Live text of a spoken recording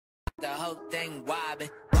The whole thing wobbin',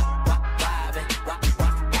 wobbin',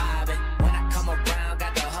 wobbin'. When I come around,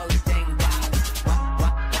 got the whole thing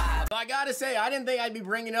wobbin'. So I gotta say, I didn't think I'd be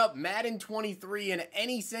bringing up Madden 23 in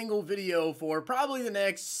any single video for probably the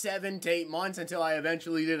next 7 to 8 months until I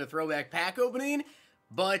eventually did a throwback pack opening.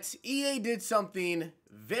 But EA did something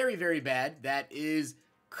very, very bad that is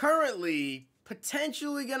currently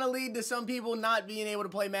potentially going to lead to some people not being able to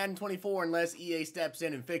play Madden 24 unless EA steps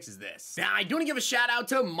in and fixes this. Now, I do want to give a shout out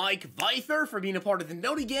to Mike Vither for being a part of the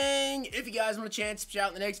Noti Gang. If you guys want a chance to shout out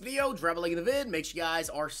in the next video, drop a like in the vid. Make sure you guys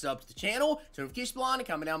are subbed to the channel. Turn notification bell on and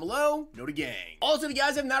comment down below. Noti Gang. Also, if you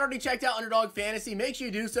guys have not already checked out Underdog Fantasy, make sure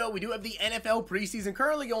you do so. We do have the NFL preseason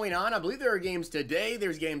currently going on. I believe there are games today.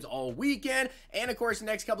 There's games all weekend. And, of course, the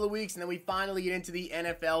next couple of weeks. And then we finally get into the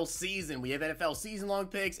NFL season. We have NFL season-long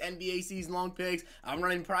picks, NBA season-long picks. I'm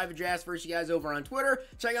running private drafts for you guys over on Twitter.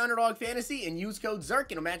 Check out Underdog Fantasy and use code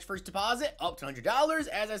ZIRK. It'll match first deposit up to $100.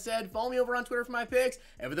 As I said, follow me over on Twitter for my picks.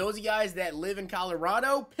 And for those of you guys that live in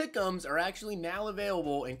Colorado, pick'ems are actually now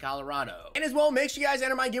available in Colorado. And as well, make sure you guys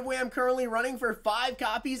enter my giveaway. I'm currently running for 5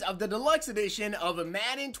 copies of the deluxe edition of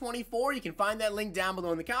Madden 24. You can find that link down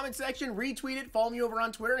below in the comment section. Retweet it, follow me over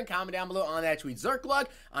on Twitter, and comment down below on that tweet ZIRKLUCK.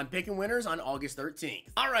 I'm picking winners on August 13th.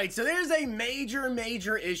 Alright, so there's a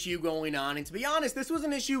major issue going on. And to be honest, this was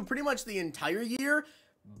an issue pretty much the entire year,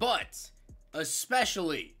 but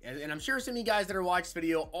especially, and I'm sure some of you guys that are watching this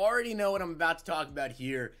video already know what I'm about to talk about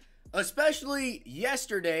here, especially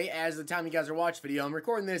yesterday, as the time you guys are watching the video. I'm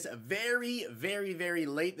recording this very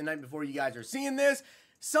late, the night before you guys are seeing this.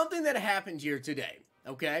 Something that happened here today,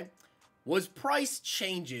 okay, was price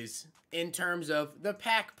changes in terms of the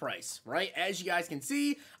pack price, right? As you guys can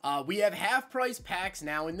see, we have half-price packs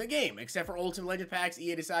now in the game, except for Ultimate Legend packs.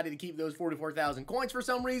 EA decided to keep those 44,000 coins for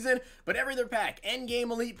some reason, but every other pack,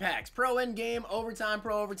 Endgame Elite packs, Pro Endgame, Overtime,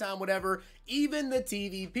 Pro Overtime, whatever, even the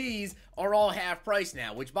TVPs are all half-price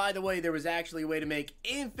now, which, by the way, there was actually a way to make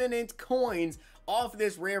infinite coins off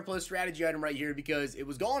this rare plus strategy item right here, because it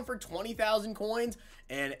was going for 20,000 coins,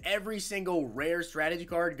 and every single rare strategy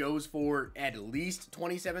card goes for at least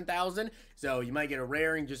 27,000. So you might get a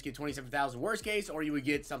rare and just get 27,000 worst case, or you would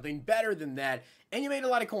get something better than that, and you made a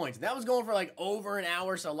lot of coins. And that was going for like over an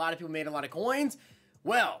hour, so a lot of people made a lot of coins.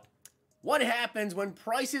 Well, what happens when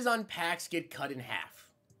prices on packs get cut in half?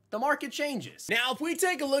 The market changes. Now, if we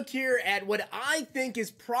take a look here at what I think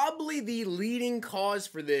is probably the leading cause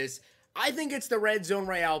for this, I think it's the Red Zone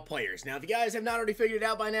Royale players. Now, if you guys have not already figured it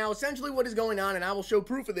out by now, essentially what is going on, and I will show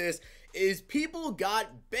proof of this, is people got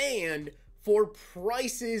banned for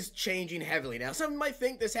prices changing heavily. Now, some might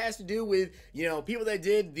think this has to do with, you know, people that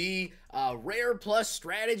did the rare plus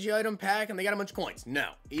strategy item pack and they got a bunch of coins. No,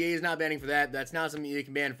 EA is not banning for that. That's not something EA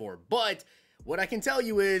can ban for. But what I can tell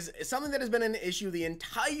you is something that has been an issue the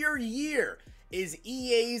entire year is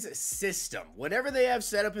EA's system. Whatever they have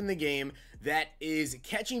set up in the game that is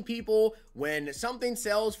catching people when something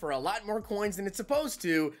sells for a lot more coins than it's supposed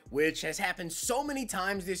to, which has happened so many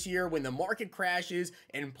times this year when the market crashes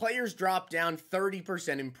and players drop down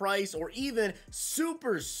 30% in price, or even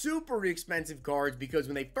super expensive cards, because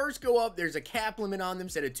when they first go up, there's a cap limit on them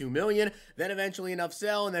set at 2 million, then eventually enough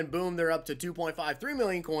sell, and then boom, they're up to 2.5, 3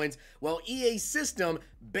 million coins. Well, EA's system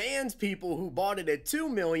bans people who bought it at 2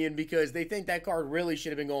 million because they think that card really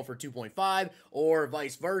should have been going for 2.5, or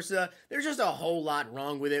vice versa. There's just a whole lot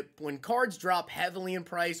wrong with it. When cards drop heavily in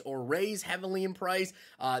price or raise heavily in price,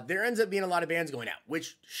 there ends up being a lot of bans going out,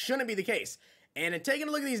 which shouldn't be the case. And in taking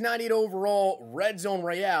a look at these 98 overall Red Zone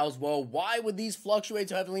Royales, well, why would these fluctuate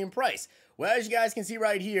so heavily in price? Well, as you guys can see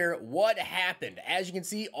right here, what happened? As you can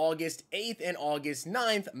see, August 8th and August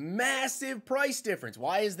 9th, massive price difference.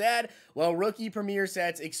 Why is that? Well, rookie premier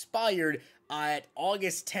sets expired at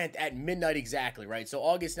August 10th at midnight exactly, right? So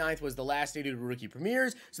August 9th was the last day to do rookie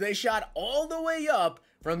premieres, so they shot all the way up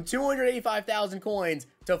from 285,000 coins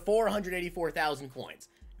to 484,000 coins.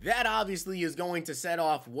 That obviously is going to set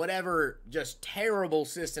off whatever just terrible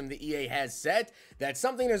system the EA has set, that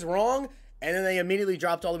something is wrong, and then they immediately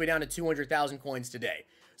dropped all the way down to 200,000 coins today.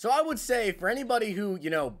 So I would say for anybody who, you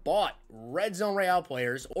know, bought Red Zone Royale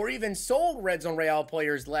players, or even sold Red Zone Royale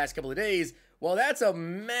players the last couple of days, well, that's a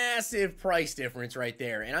massive price difference right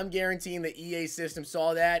there, and I'm guaranteeing the EA system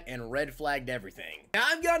saw that and red flagged everything. Now,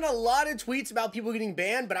 I've gotten a lot of tweets about people getting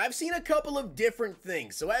banned, but I've seen a couple of different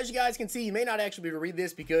things. So as you guys can see, you may not actually be able to read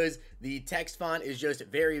this because the text font is just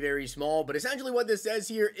very small, but essentially what this says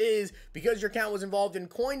here is, because your account was involved in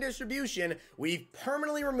coin distribution, we've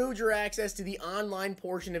permanently removed your access to the online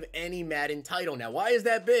portion of any Madden title. Now, why is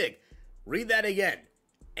that big? Read that again.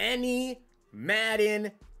 Any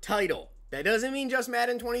Madden title. That doesn't mean just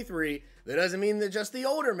Madden 23. That doesn't mean that just the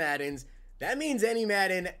older Maddens. That means any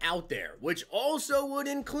Madden out there, which also would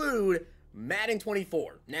include Madden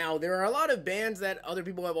 24. Now, there are a lot of bans that other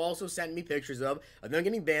people have also sent me pictures of them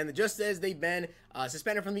getting banned that just says they've been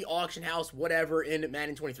suspended from the auction house, whatever, in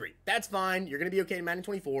Madden 23. That's fine. You're going to be okay in Madden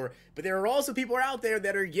 24. But there are also people out there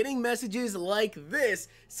that are getting messages like this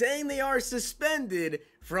saying they are suspended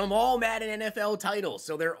from all Madden NFL titles.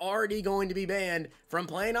 So they're already going to be banned from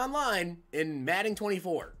playing online in Madden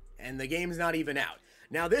 24. And the game's not even out.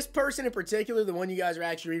 Now, this person in particular, the one you guys are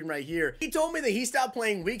actually reading right here, he told me that he stopped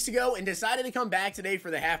playing weeks ago and decided to come back today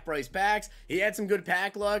for the half-price packs. He had some good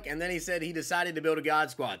pack luck, and then he said he decided to build a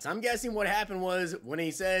God Squad. So I'm guessing what happened was, when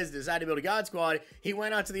he says decided to build a God Squad, he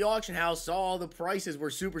went out to the auction house, saw all the prices were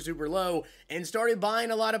super, super low, and started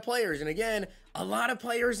buying a lot of players. And again, a lot of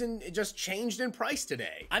players just changed in price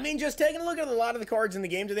today. I mean, just taking a look at a lot of the cards in the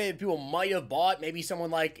game today that people might have bought, maybe someone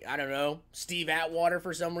like, I don't know, Steve Atwater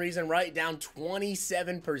for some reason, right? Down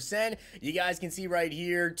 27%. You guys can see right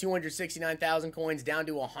here, 269,000 coins down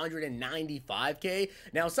to 195K.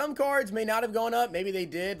 Now, some cards may not have gone up. Maybe they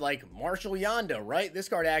did, like Marshall Yanda, right? This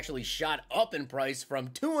card actually shot up in price from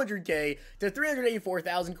 200K to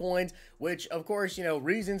 384,000 coins, which, of course, you know,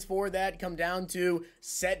 reasons for that come down to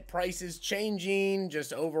set prices changing,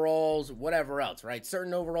 just overalls, whatever else, right?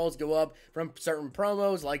 Certain overalls go up from certain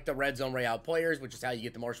promos, like the Red Zone Rayout players, which is how you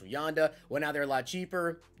get the Marshall Yanda. Well, now they're a lot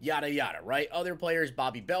cheaper, yada, yada, right? Other players,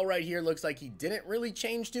 Bobby Bell right here, looks like he didn't really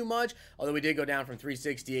change too much, although he did go down from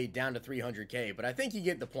 368 down to 300K, but I think you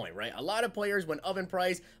get the point, right? A lot of players went up in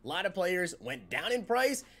price, a lot of players went down in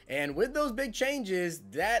price, and with those big changes,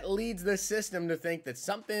 that leads the system to think that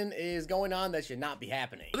something is going on that should not be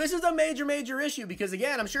happening. So this is a major, major issue because,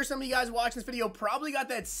 again, I'm sure some of you guys watching this video probably got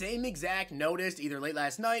that same exact notice either late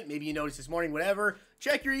last night, maybe you noticed this morning, whatever.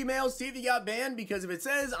 Check your emails, see if you got banned, because if it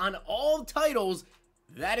says on all titles,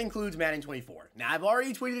 that includes Madden 24. Now, I've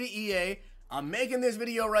already tweeted at EA. I'm making this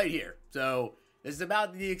video right here. So this is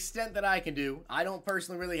about the extent that I can do. I don't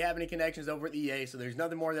personally really have any connections over at EA, so there's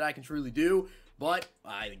nothing more that I can truly do. But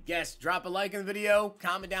I guess drop a like in the video,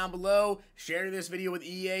 comment down below, share this video with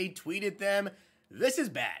EA, tweet at them. This is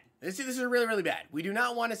bad. This is really, really bad. We do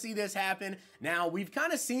not want to see this happen. Now, we've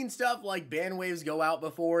kind of seen stuff like ban waves go out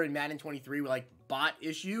before in Madden 23 with like bot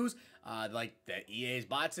issues. Like the EA's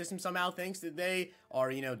bot system somehow thinks that they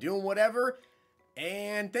are, you know, doing whatever.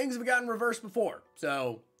 And things have gotten reversed before.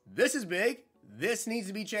 So this is big. This needs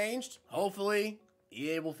to be changed. Hopefully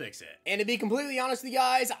EA will fix it. And to be completely honest with you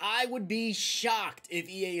guys, I would be shocked if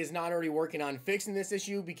EA is not already working on fixing this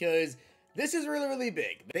issue, because this is really, really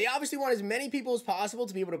big. They obviously want as many people as possible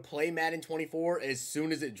to be able to play Madden 24 as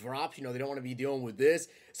soon as it drops. You know, they don't want to be dealing with this.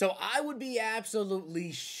 So I would be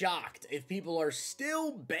absolutely shocked if people are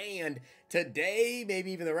still banned today,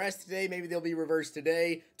 maybe even the rest of today. Maybe they'll be reversed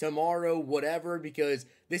today, tomorrow, whatever, because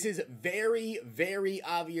this is very, very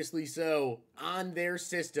obviously so on their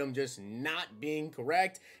system just not being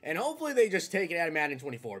correct. And hopefully they just take it out of Madden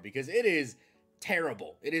 24, because it is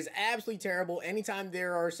terrible. It is absolutely terrible. Anytime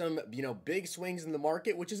there are some, you know, big swings in the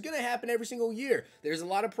market, which is going to happen every single year, there's a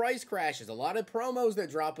lot of price crashes, a lot of promos that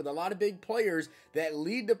drop with a lot of big players that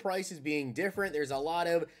lead to prices being different. There's a lot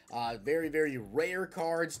of very, very rare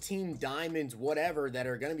cards, team diamonds, whatever, that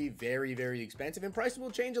are going to be very, very expensive, and prices will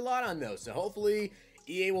change a lot on those. So hopefully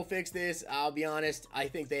EA will fix this. I'll be honest, I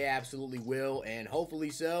think they absolutely will, and hopefully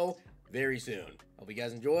so very soon. Hope you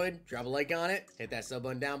guys enjoyed. Drop a like on it, hit that sub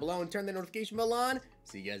button down below, and turn the notification bell on.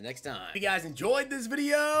 See you guys next time. If you guys enjoyed this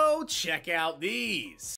video, check out these.